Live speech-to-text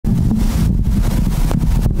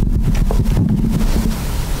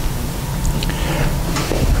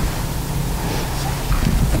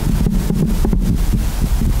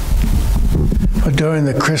during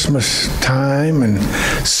the Christmas time and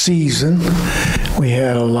season, we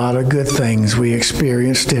had a lot of good things we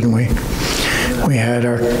experienced, didn't we? We had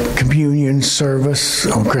our communion service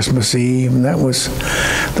on Christmas Eve, and that was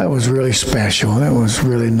really special. That was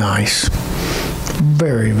really nice.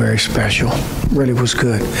 Very, very special. Really was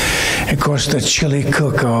good. And of course, the chili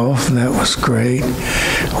cook-off, that was great.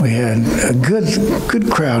 We had a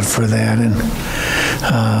good crowd for that, and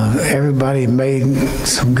everybody made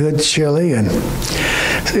some good chili, and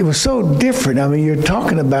it was so different. I mean, you're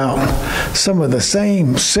talking about some of the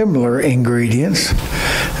same similar ingredients,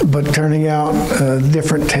 but turning out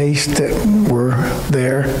different tastes that were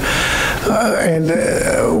there.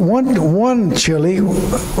 One chili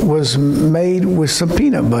was made with some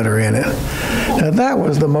peanut butter in it. Now, that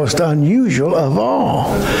was the most unusual of all.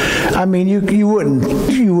 I mean, you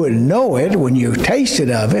wouldn't know it when you tasted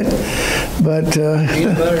of it, but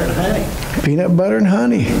peanut butter and honey. Peanut butter and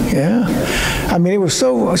honey, yeah. I mean, it was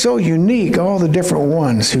so unique. All the different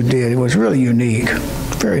ones who did it was really unique.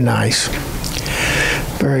 Very nice.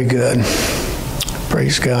 Very good.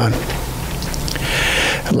 Praise God.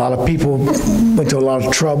 A lot of people went to a lot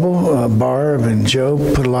of trouble. Barb and Joe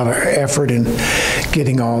put a lot of effort in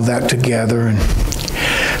getting all that together, and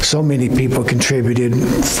so many people contributed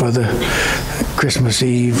for the Christmas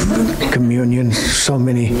Eve communion. So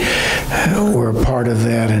many were a part of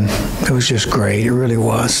that, and it was just great. It really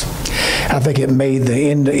was. I think it made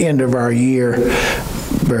the end of our year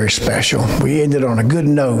very special. We ended on a good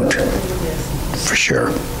note, for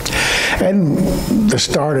sure. And the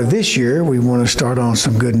start of this year, we want to start on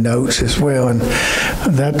some good notes as well. And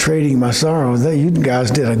that Trading My Sorrow, you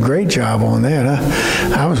guys did a great job on that.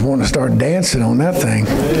 I was wanting to start dancing on that thing.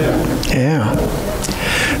 Yeah.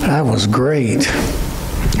 That was great.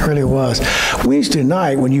 It really was. Wednesday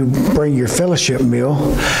night, when you bring your fellowship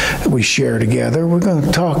meal, we share together. We're going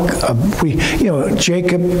to talk.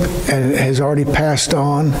 Jacob has already passed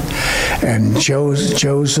on, and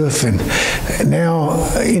Joseph, and now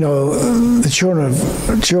the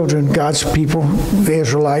children, God's people, the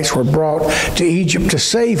Israelites, were brought to Egypt to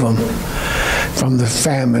save them from the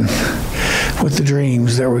famine with the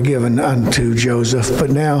dreams that were given unto Joseph.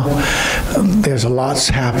 But now there's a lot's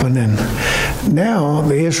happened, and now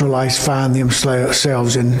the Israelites find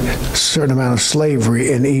themselves in a certain amount of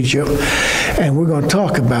slavery in Egypt. And we're going to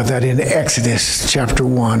talk about that in Exodus chapter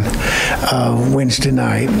 1 Wednesday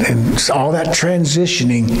night. And all that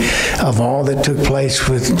transitioning of all that took place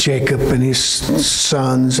with Jacob and his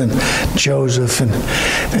sons and Joseph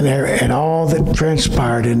and all that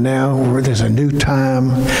transpired. And now there's a new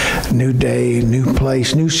time, new day, new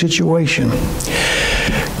place, new situation,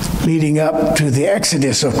 leading up to the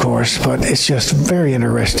Exodus, of course, but it's just very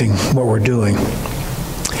interesting what we're doing.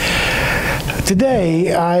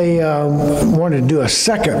 Today, I wanted to do a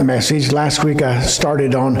second message. Last week, I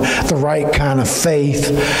started on the right kind of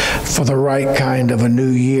faith for the right kind of a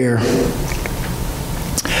new year.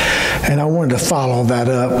 And I wanted to follow that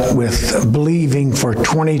up with believing for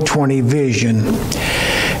 2020 vision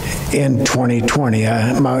in 2020.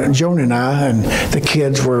 Joan and I and the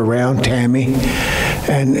kids were around, Tammy,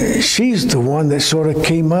 and she's the one that sort of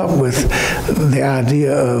came up with the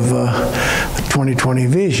idea of 2020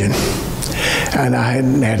 vision. And I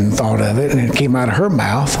hadn't thought of it, and it came out of her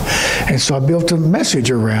mouth. And so I built a message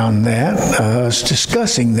around that,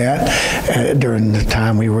 discussing that during the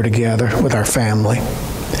time we were together with our family.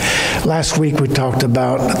 Last week we talked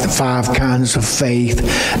about the 5 kinds of faith: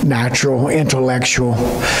 natural, intellectual,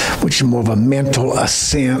 which is more of a mental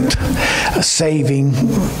assent, a saving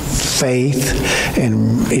faith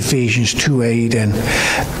in Ephesians 2:8, and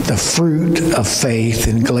the fruit of faith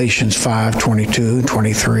in Galatians 5:22 and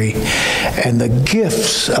 23, and the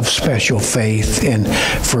gifts of special faith in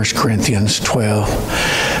 1 Corinthians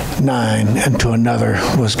 12:9. And to another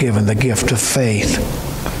was given the gift of faith.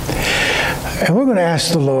 And we're going to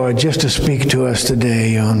ask the Lord just to speak to us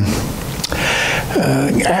today on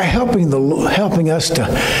helping us to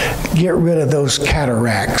get rid of those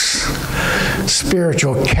cataracts,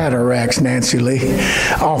 spiritual cataracts, Nancy Lee,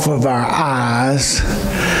 off of our eyes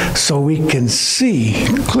so we can see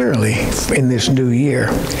clearly in this new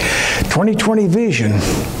year. 2020 vision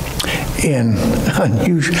in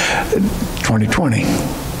unusual 2020.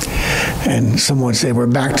 And someone said we're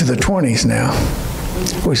back to the 20s now,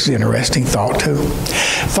 which is an interesting thought too.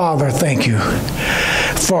 Father, thank you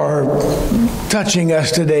for touching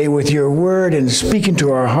us today with your word and speaking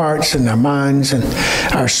to our hearts and our minds and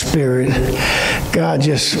our spirit. God,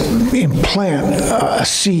 just implant a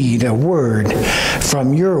seed, a word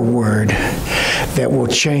from your word that will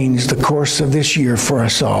change the course of this year for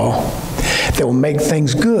us all, that will make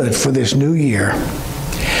things good for this new year.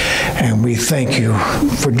 And we thank you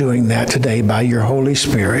for doing that today by your Holy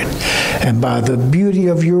Spirit and by the beauty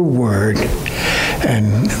of your word.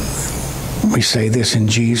 And we say this in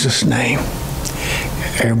Jesus' name.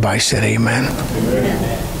 Everybody said amen.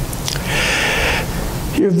 Amen.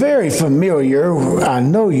 You're very familiar, I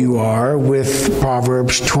know you are, with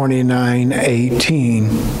Proverbs 29:18.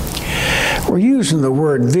 We're using the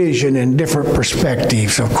word vision in different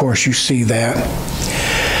perspectives. Of course, you see that.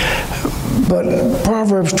 But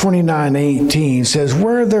Proverbs 29:18 says,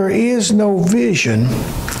 where there is no vision,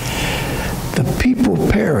 the people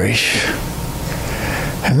perish.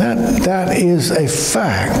 And that is a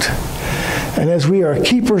fact. And as we are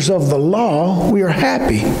keepers of the law, we are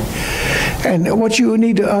happy. And what you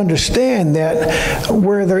need to understand that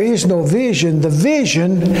where there is no vision, the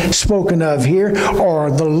vision spoken of here, or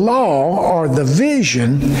the law, or the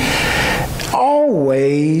vision,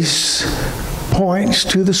 always points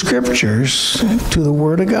to the Scriptures, to the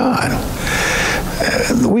Word of God.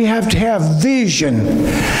 We have to have vision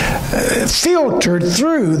filtered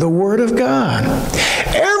through the Word of God.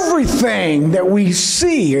 Everything that we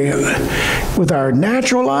see with our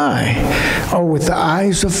natural eye or with the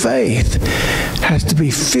eyes of faith has to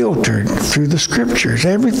be filtered through the Scriptures.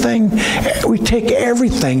 Everything, we take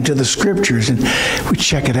everything to the Scriptures and we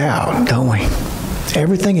check it out, don't we?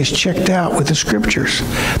 Everything is checked out with the Scriptures,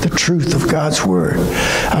 the truth of God's Word.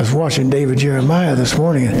 I was watching David Jeremiah this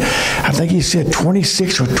morning, and I think he said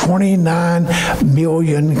 26 or 29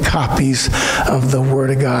 million copies of the Word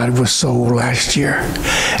of God was sold last year.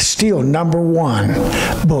 Still #1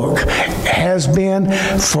 book. Has been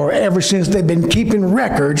for ever since they've been keeping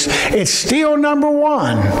records. It's still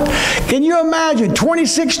 #1. Can you imagine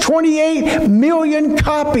 26, 28 million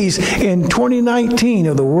copies in 2019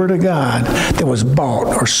 of the Word of God that was bought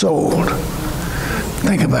or sold?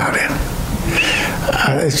 Think about it.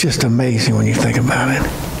 It's just amazing when you think about it.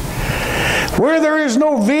 Where there is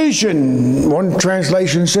no vision, one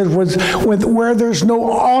translation says, where there's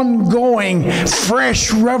no ongoing,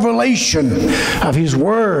 fresh revelation of His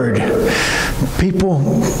Word, people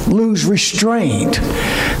lose restraint.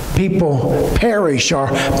 People perish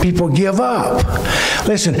or people give up.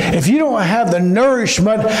 Listen, if you don't have the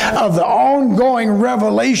nourishment of the ongoing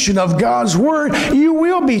revelation of God's Word, you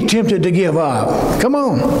will be tempted to give up. Come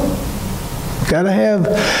on. Got to have,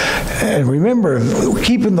 and remember,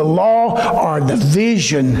 keeping the law or the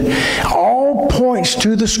vision all points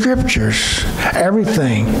to the Scriptures.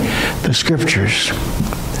 Everything, the Scriptures.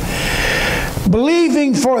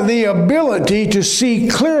 Believing for the ability to see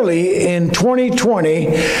clearly in 2020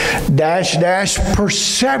 --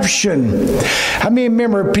 perception. How many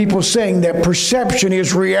remember people saying that perception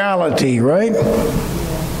is reality, right?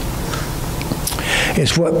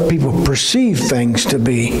 It's what people perceive things to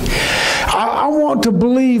be. I want to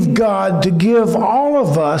believe God to give all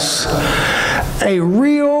of us a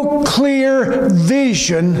real clear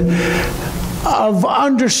vision of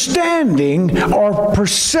understanding or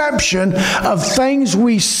perception of things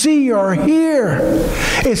we see or hear.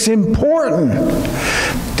 It's important.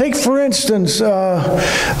 Take, for instance,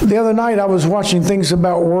 the other night I was watching things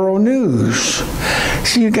about world news.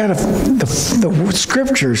 See, you got the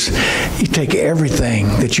Scriptures. You take everything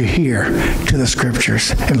that you hear to the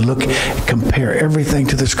Scriptures and compare everything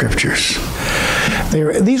to the Scriptures.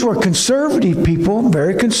 These were conservative people,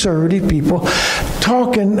 very conservative people,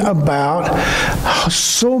 talking about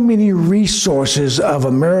so many resources of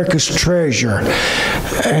America's treasure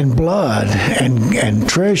and blood and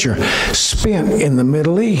treasure spent in the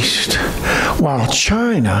Middle East, while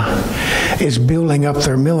China is building up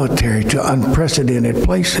their military to unprecedented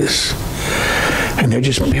places. And they're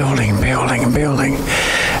just building, building, and building.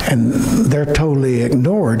 And they're totally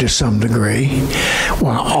ignored to some degree,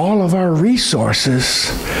 while all of our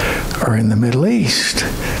resources are in the Middle East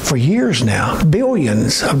for years now,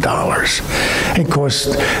 billions of dollars. And of course,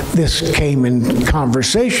 this came in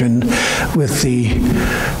conversation with the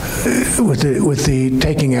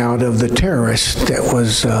taking out of the terrorist that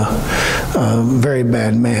was a very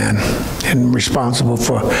bad man and responsible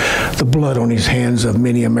for the blood on his hands of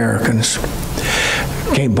many Americans.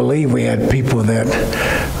 Can't believe we had people that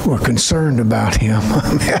were concerned about him.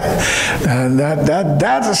 And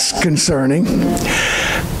that's concerning.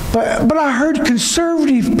 But I heard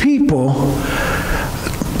conservative people.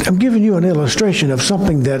 I'm giving you an illustration of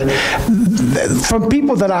something that from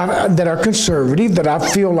people that are conservative, that I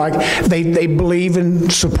feel like they believe in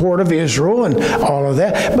support of Israel and all of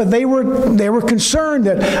that, but they were concerned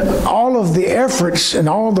that all of the efforts and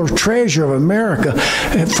all the treasure of America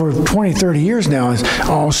for 20, 30 years now is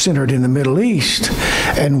all centered in the Middle East,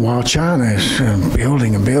 and while China is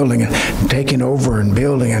building and building and taking over and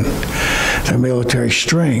building, and their military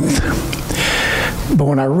strength. But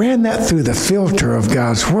when I ran that through the filter of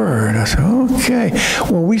God's Word, I said, okay,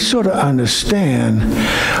 well, we sort of understand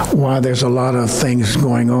why there's a lot of things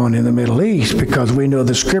going on in the Middle East, because we know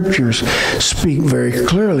the Scriptures speak very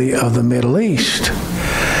clearly of the Middle East,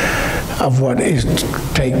 of what is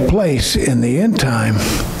take place in the end time.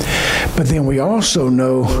 But then we also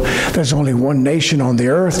know there's only one nation on the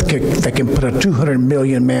earth that can put a 200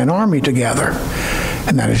 million man army together,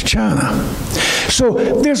 and that is China.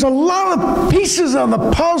 So there's a lot of pieces of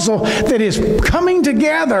the puzzle that is coming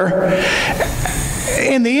together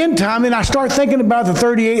in the end time. And I start thinking about the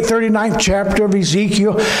 38th, 39th chapter of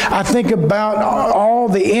Ezekiel. I think about all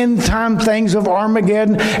the end time things of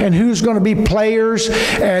Armageddon and who's going to be players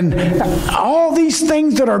and all these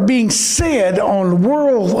things that are being said on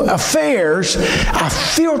world affairs. I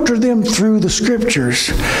filter them through the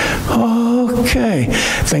Scriptures. Okay,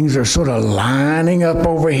 things are sort of lining up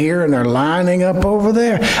over here and they're lining up over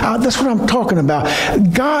there. That's what I'm talking about.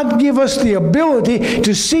 God give us the ability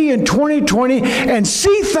to see in 2020 and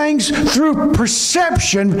see things through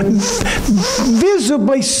perception,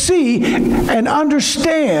 visibly see and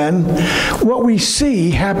understand what we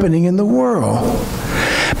see happening in the world.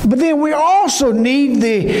 But then we also need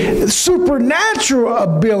the supernatural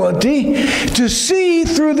ability to see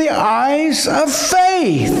through the eyes of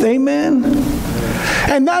faith. Amen?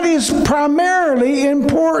 And that is primarily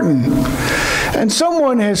important. And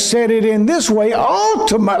someone has said it in this way: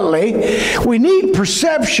 ultimately, we need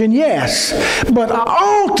perception, yes, but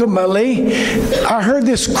ultimately, I heard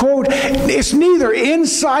this quote, it's neither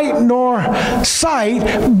insight nor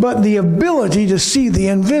sight, but the ability to see the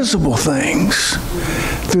invisible things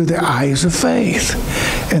through the eyes of faith.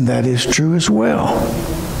 And that is true as well.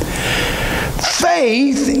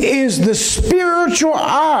 Faith is the spiritual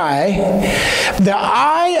eye, the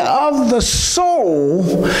eye of the soul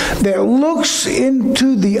that looks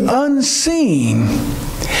into the unseen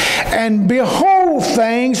and behold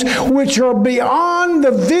things which are beyond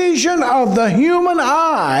the vision of the human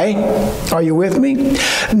eye. Are you with me?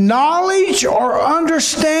 Knowledge or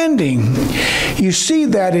understanding. You see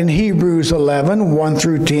that in Hebrews 11, 1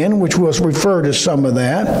 through 10, which will refer to some of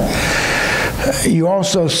that. You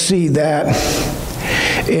also see that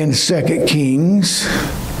in 2 Kings.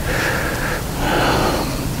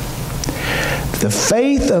 The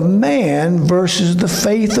faith of man versus the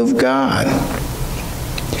faith of God.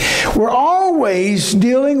 We're always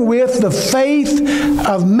dealing with the faith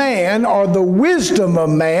of man or the wisdom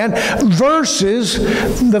of man versus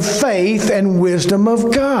the faith and wisdom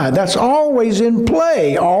of God. That's always in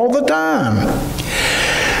play all the time.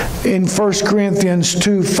 In 1 Corinthians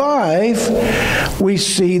 2:5, we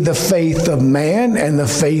see the faith of man and the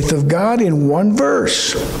faith of God in one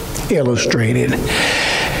verse illustrated.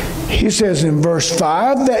 He says in verse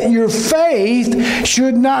 5 that your faith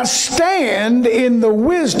should not stand in the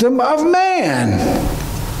wisdom of man.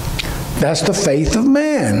 That's the faith of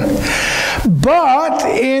man. But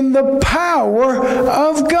in the power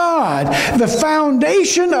of God. The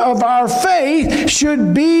foundation of our faith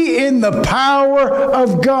should be in the power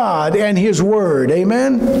of God and His Word.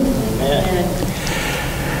 Amen? Amen.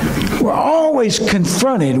 We're always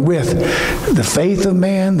confronted with the faith of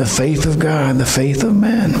man, the faith of God, the faith of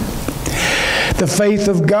man. The faith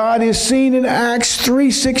of God is seen in Acts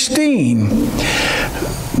 3:16.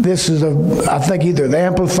 This is, I think, either the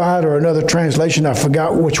Amplified or another translation. I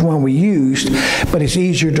forgot which one we used, but it's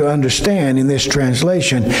easier to understand in this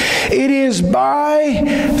translation. It is by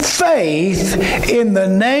faith in the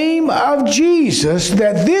name of Jesus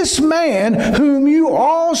that this man, whom you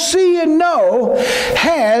all see and know,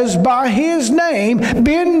 has by His name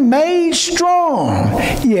been made strong.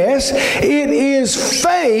 Yes, it is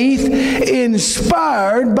faith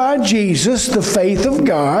inspired by Jesus, the faith of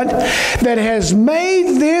God, that has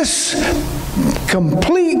made this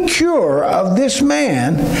complete cure of this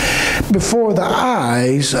man before the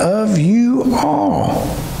eyes of you all.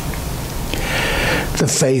 The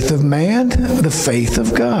faith of man, the faith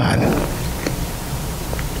of God.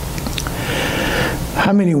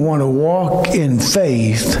 How many want to walk in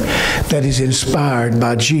faith that is inspired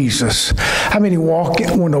by Jesus? How many want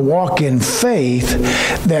to walk in faith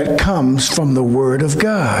that comes from the Word of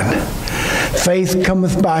God? Faith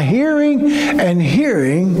cometh by hearing, and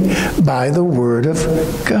hearing by the Word of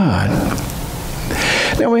God.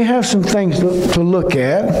 Now we have some things to look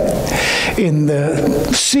at in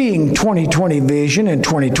the Seeing 2020 vision in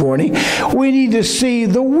 2020. We need to see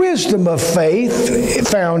the wisdom of faith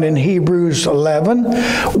found in Hebrews 11,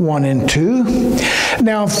 1 and 2.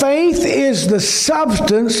 Now, faith is the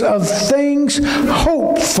substance of things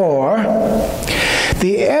hoped for,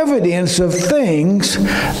 the evidence of things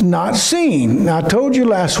not seen. Now, I told you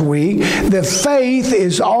last week that faith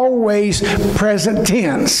is always present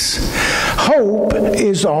tense. Hope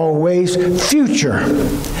is always future.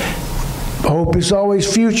 Hope is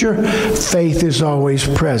always future. Faith is always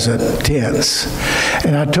present tense.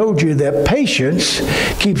 And I told you that patience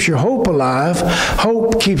keeps your hope alive,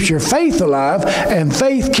 hope keeps your faith alive, and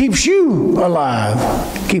faith keeps you alive,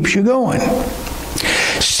 keeps you going.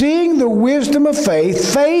 Seeing the wisdom of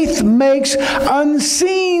faith, faith makes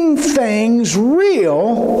unseen things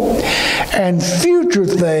real, and future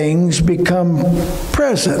things become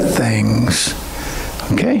present things.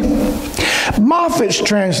 Okay? Moffat's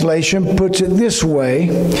translation puts it this way: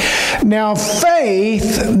 now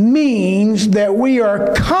faith means that we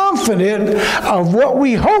are confident of what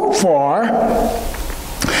we hope for,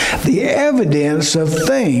 the evidence of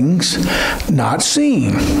things not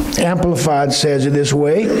seen. Amplified says it this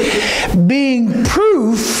way: being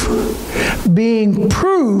proof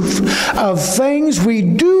of things we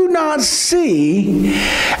do not see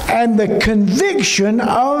and the conviction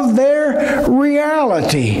of their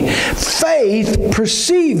reality. Faith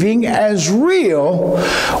perceiving as real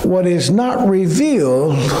what is not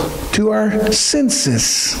revealed to our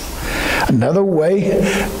senses. Another way,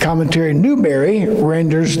 commentary Newberry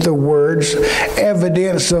renders the words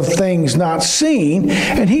evidence of things not seen,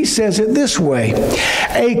 and he says it this way: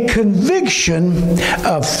 a conviction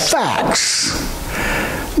of facts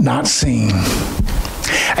not seen.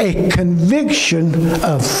 A conviction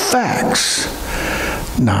of facts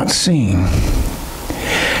not seen.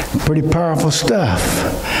 Pretty powerful stuff.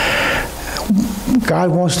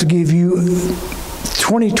 God wants to give you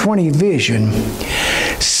 2020 vision,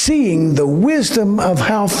 seeing the wisdom of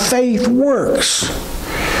how faith works.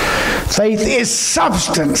 Faith is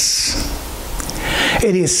substance.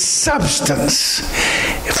 It is substance.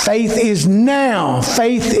 Faith is now.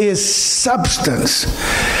 Faith is substance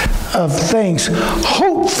of things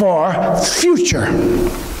hoped for, future.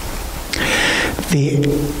 The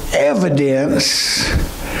evidence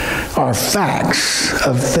are facts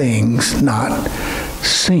of things not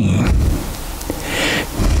seen.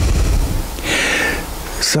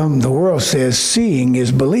 The world says seeing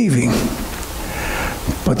is believing.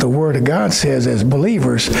 But the Word of God says, as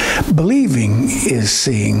believers, believing is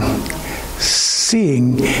seeing.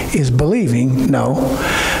 Seeing is believing. No,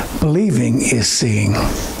 believing is seeing.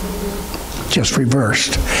 Just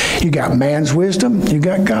reversed. You got man's wisdom, you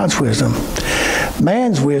got God's wisdom.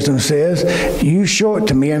 Man's wisdom says, you show it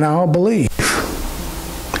to me and I'll believe.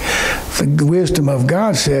 The wisdom of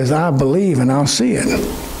God says, I believe and I'll see it.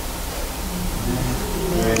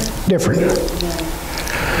 Different.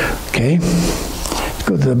 Okay. Let's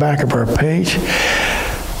go to the back of our page.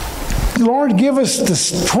 Lord, give us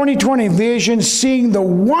this 2020 vision, seeing the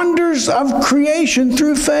wonders of creation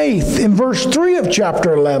through faith. In verse 3 of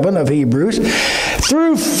chapter 11 of Hebrews,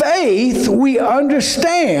 through faith we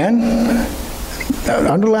understand,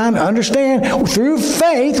 underline, understand, through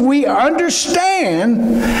faith we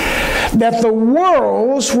understand that the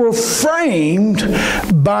worlds were framed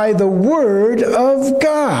by the Word of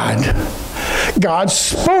God. God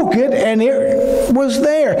spoke it and it was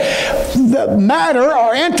there. The matter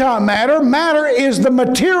or antimatter, matter is the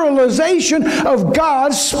materialization of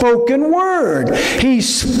God's spoken word. He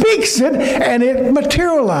speaks it and it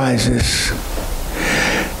materializes.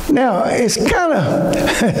 Now, it's kind of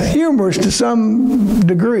humorous to some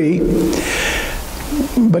degree,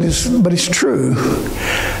 but it's true.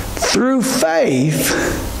 Through faith,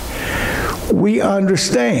 we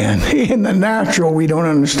understand. In the natural, we don't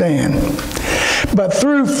understand. But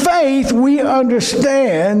through faith, we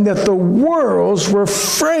understand that the worlds were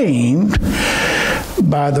framed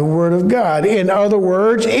by the Word of God. In other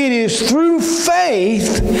words, it is through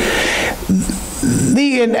faith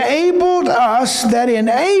that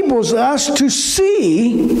enables us to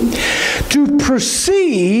see, to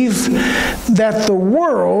perceive that the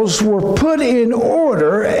worlds were put in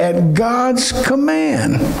order at God's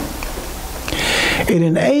command. It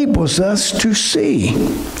enables us to see,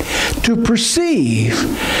 to perceive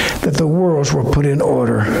that the worlds were put in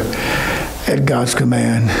order at God's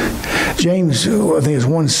command. James, I think it's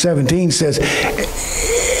 1:17 says,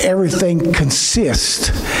 everything consists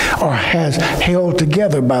or has held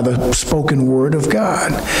together by the spoken word of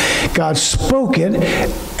God. God spoke it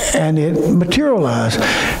and it materialized.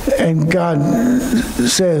 And God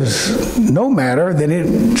says, no matter, then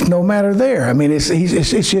it's no matter there. I mean, it's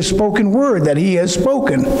His spoken word that He has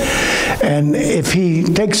spoken. And if He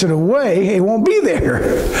takes it away, it won't be there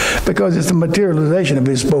because it's the materialization of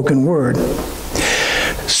His spoken word.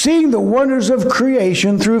 seeing the wonders of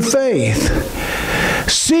creation through faith,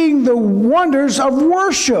 seeing the wonders of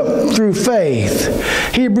worship through faith.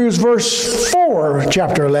 Hebrews verse 4,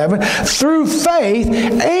 chapter 11, through faith,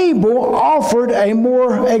 Abel offered a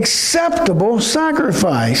more acceptable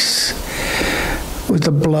sacrifice with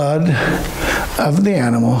the blood of the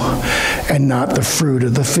animal and not the fruit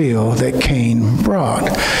of the field that Cain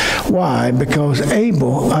brought. Why? Because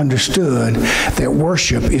Abel understood that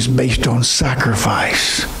worship is based on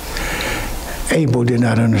sacrifice. Cain did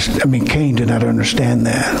not understand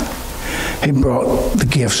that. He brought the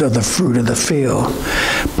gifts of the fruit of the field,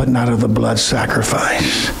 but not of the blood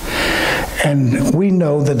sacrifice. And we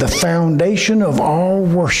know that the foundation of all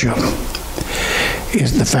worship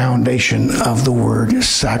is the foundation of the word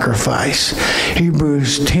sacrifice.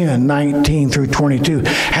 Hebrews 10, 19 through 22.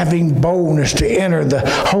 Having boldness to enter the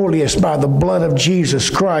holiest by the blood of Jesus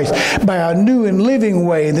Christ, by a new and living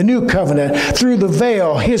way, the new covenant, through the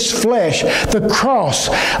veil, his flesh, the cross.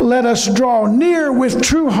 Let us draw near with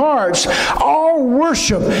true hearts. All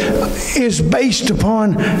worship is based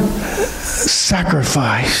upon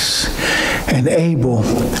sacrifice. And Abel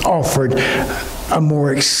offered a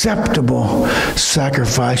more acceptable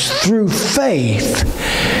sacrifice through faith,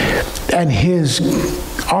 and his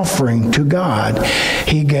offering to God,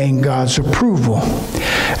 he gained God's approval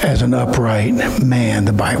as an upright man,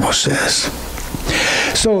 the Bible says.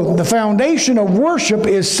 So the foundation of worship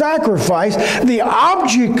is sacrifice. The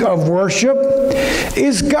object of worship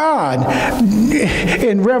is God.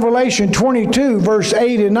 In Revelation 22, verse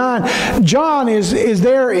 8 and 9, John is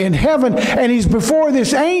there in heaven, and he's before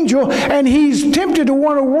this angel, and he's tempted to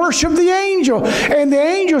want to worship the angel. And the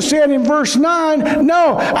angel said in verse 9,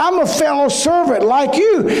 no, I'm a fellow servant like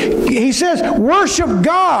you. He says, worship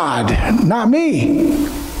God, not me.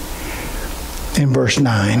 In verse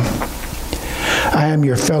 9, I am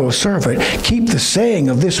your fellow servant. Keep the saying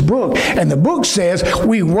of this book. And the book says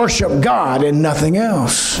we worship God and nothing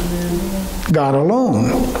else. God alone.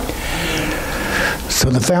 So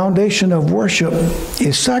the foundation of worship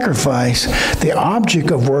is sacrifice. The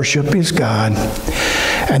object of worship is God.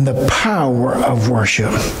 And the power of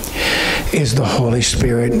worship is the Holy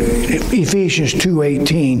Spirit. Ephesians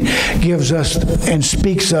 2:18 gives us and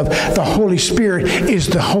speaks of the Holy Spirit is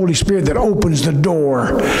the Holy Spirit that opens the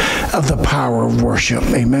door of the power of worship.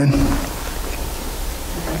 Amen.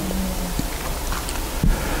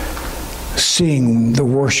 Seeing the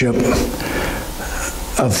worship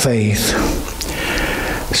of faith.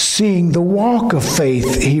 Seeing the walk of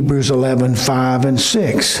faith, Hebrews 11:5 and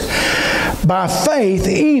 6. By faith,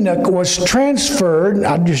 Enoch was transferred.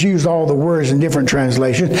 I just used all the words in different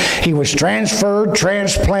translations. He was transferred,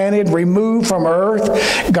 transplanted, removed from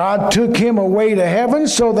earth. God took him away to heaven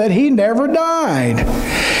so that he never died.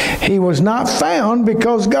 He was not found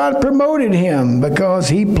because God promoted him, because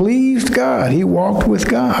he pleased God. He walked with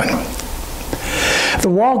God. The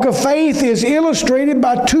walk of faith is illustrated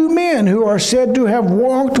by two men who are said to have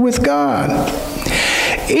walked with God.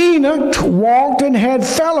 Enoch walked and had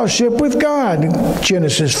fellowship with God,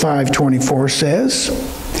 Genesis 5:24 says.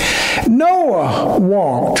 Noah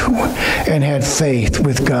walked and had faith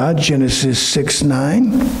with God, Genesis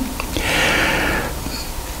 6:9.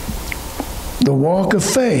 The walk of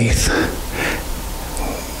faith,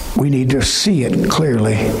 we need to see it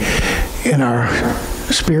clearly in our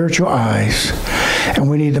spiritual eyes, and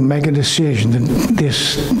we need to make a decision that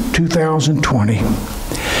this 2020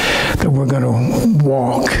 that we're going to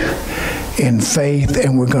walk in faith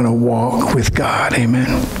and we're going to walk with God. Amen.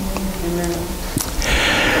 Amen.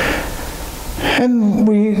 And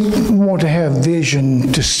we want to have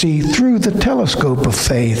vision to see through the telescope of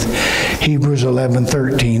faith. Hebrews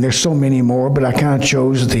 11:13. There's so many more, but I kind of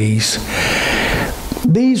chose these.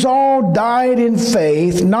 These all died in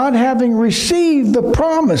faith, not having received the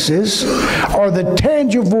promises or the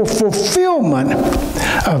tangible fulfillment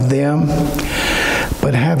of them,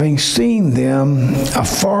 but having seen them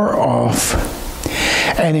afar off,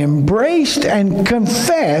 and embraced and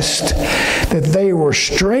confessed that they were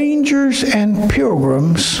strangers and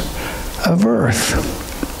pilgrims of earth.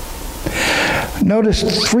 Notice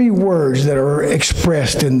three words that are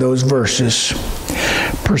expressed in those verses: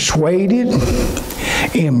 persuaded,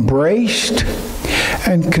 embraced,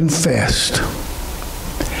 and confessed.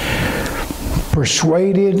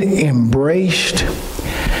 Persuaded, embraced,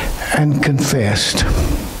 and confessed.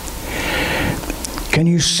 Can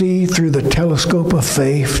you see through the telescope of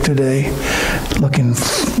faith today? Looking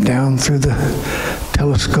down through the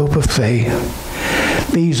telescope of faith.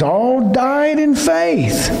 These all died in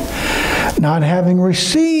faith, not having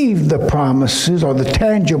received the promises or the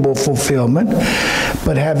tangible fulfillment,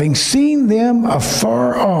 but having seen them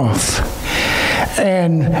afar off,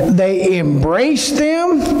 And they embraced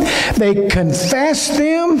them, they confessed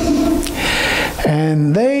them,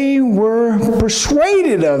 and they were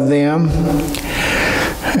persuaded of them,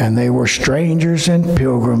 and they were strangers and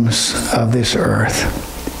pilgrims of this earth.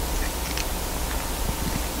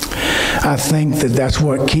 I think that that's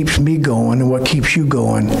what keeps me going and what keeps you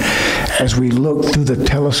going as we look through the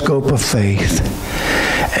telescope of faith.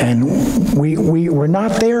 And we're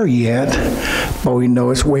not there yet, but we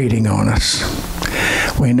know it's waiting on us.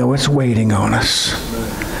 We know it's waiting on us.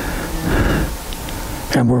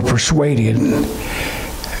 And we're persuaded,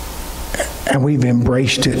 and we've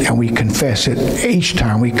embraced it, and we confess it each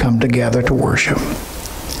time we come together to worship.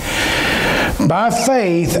 By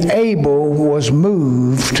faith, Abel was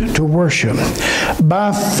moved to worship.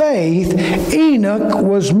 By faith, Enoch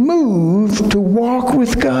was moved to walk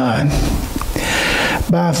with God.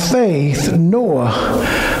 By faith, Noah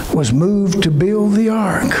was moved to build the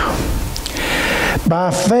ark.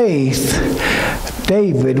 By faith,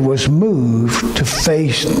 David was moved to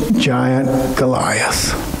face giant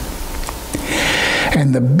Goliath.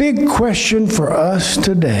 And the big question for us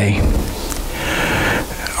today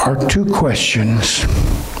are two questions.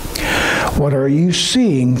 What are you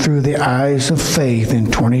seeing through the eyes of faith in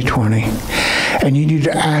 2020? And you need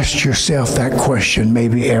to ask yourself that question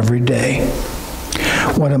maybe every day.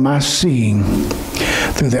 What am I seeing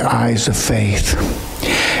through the eyes of faith?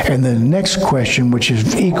 And the next question, which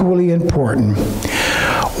is equally important,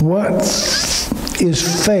 what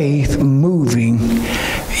is faith moving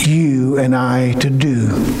you and I to do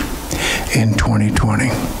in 2020?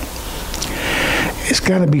 It's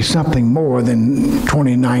got to be something more than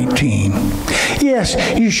 2019. Yes,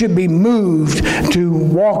 you should be moved to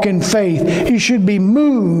walk in faith. You should be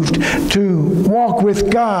moved to walk with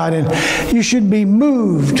God. And you should be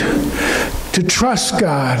moved to trust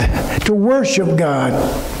God, to worship God.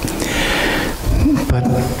 But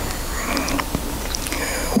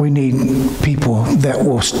we need people that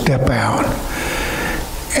will step out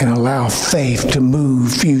and allow faith to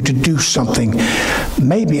move you to do something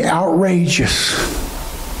maybe outrageous,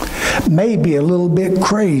 maybe a little bit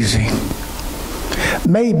crazy,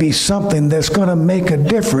 maybe something that's going to make a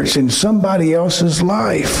difference in somebody else's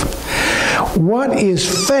life. What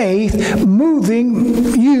is faith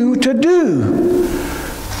moving you to do?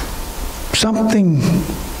 Something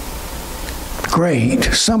great,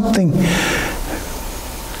 something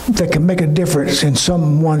that can make a difference in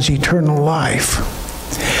someone's eternal life.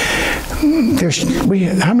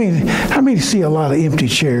 How many see a lot of empty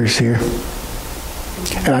chairs here?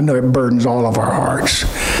 And I know it burdens all of our hearts.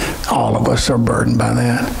 All of us are burdened by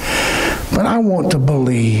that. But I want to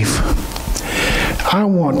believe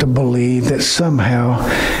that somehow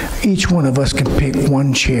each one of us can pick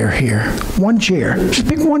one chair here. One chair. Just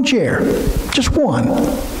pick one chair. Just one.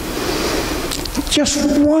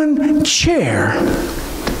 Just one chair.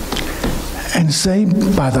 And say,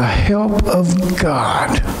 by the help of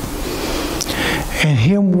God and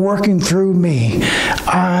Him working through me,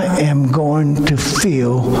 I am going to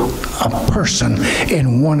feel a person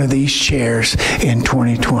in one of these chairs in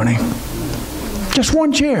 2020. Just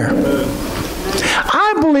one chair.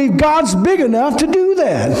 I believe God's big enough to do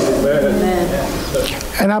that.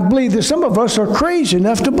 Amen. And I believe that some of us are crazy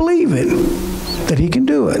enough to believe it, that He can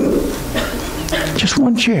do it. Just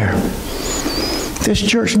one chair. This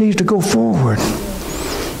church needs to go forward.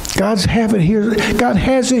 God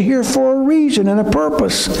has it here for a reason and a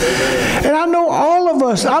purpose. And I know all of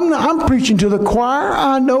us, I'm preaching to the choir.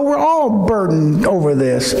 I know we're all burdened over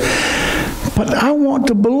this. But I want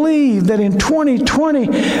to believe that in 2020,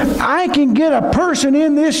 I can get a person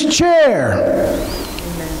in this chair.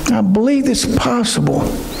 I believe it's possible.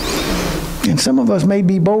 And some of us may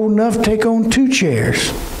be bold enough to take on 2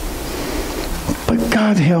 chairs. But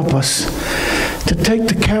God help us to take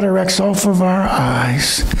the cataracts off of our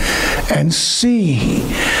eyes and see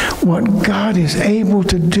what God is able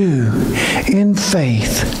to do in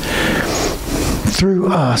faith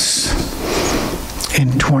through us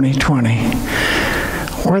in 2020.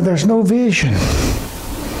 Where there's no vision,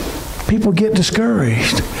 people get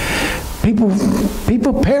discouraged. People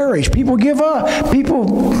perish. People give up. People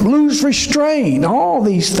lose restraint. All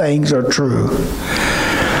these things are true.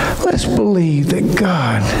 Let's believe that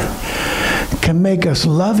God can make us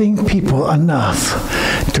loving people enough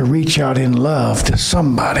to reach out in love to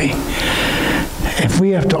somebody. If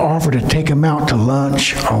we have to offer to take them out to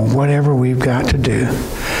lunch or whatever we've got to do,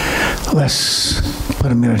 let's put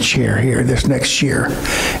them in a chair here this next year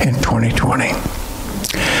in 2020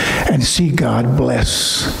 and see God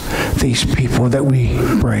bless these people that we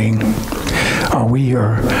bring, or we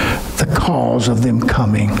are the cause of them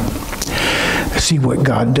coming. See what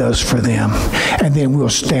God does for them. And then we'll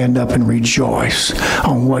stand up and rejoice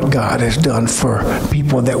on what God has done for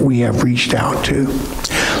people that we have reached out to.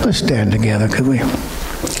 Let's stand together, could we?